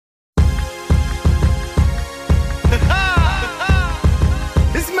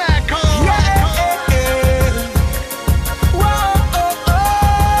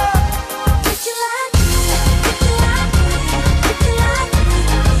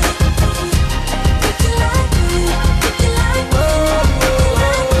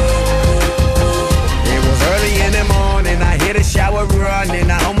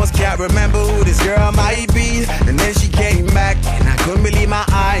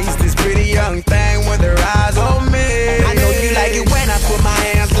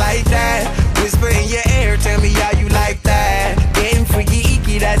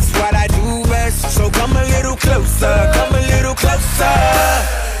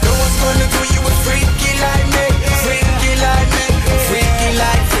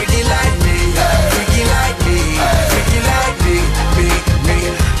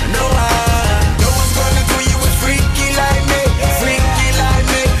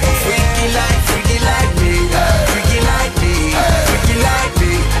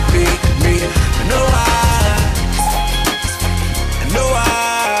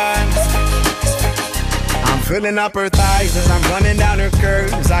Rolling up her thighs as I'm running down her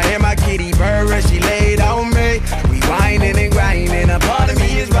curves. I hear my kitty purr as she laid on me. We whining and grinding, a part of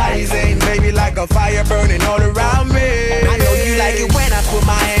me is rising. Baby, like a fire burning all around me. I know you like it when I put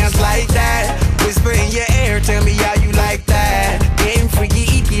my hands like that. Whisper in your ear, tell me how you like that. Getting freaky,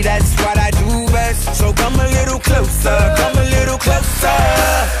 icky, that's what I do best. So come a little closer, come a little closer.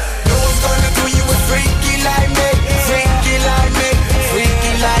 No one's gonna do you a freaky like me. Freaky like me,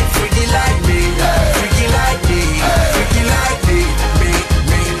 freaky like me. Freaky like me, freaky like me, me.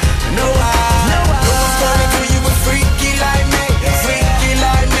 No one's gonna do you a freaky like me. Freaky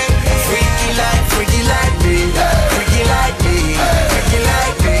like me, freaky like me. Freaky like me, freaky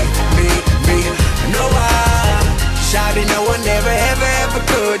like me, me. No shawty, no one ever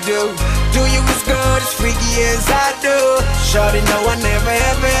could do you as good, as freaky as I do. Shawty, no one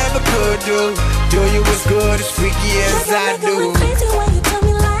ever could do you as good, as freaky as I do. Crazy when you tell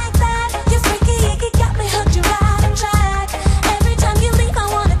me like that. You're freaky, you got me hooked, you're right on track. Every time you leave, I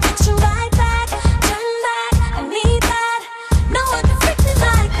wanna text you right back. Turn back, I need that. No one can freak me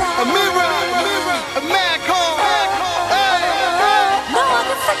like that. A mirror, a Madcon. No one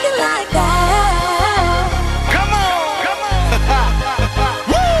can freak you like that. Come on.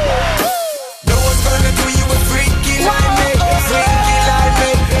 No one's gonna do you a freaky like me. Freaky like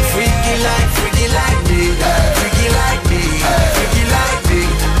me, freaky like me. Freaky like me, freaky like me,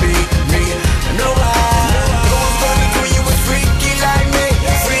 me. No one's gonna do you a freaky like me.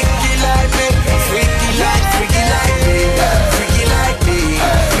 Freaky like me, freaky like me. Freaky like me,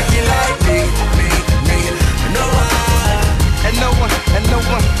 freaky like me. No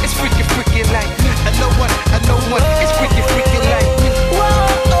one is freaky like me. And no one is freaky like me.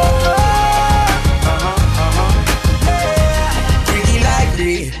 freaky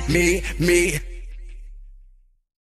like me.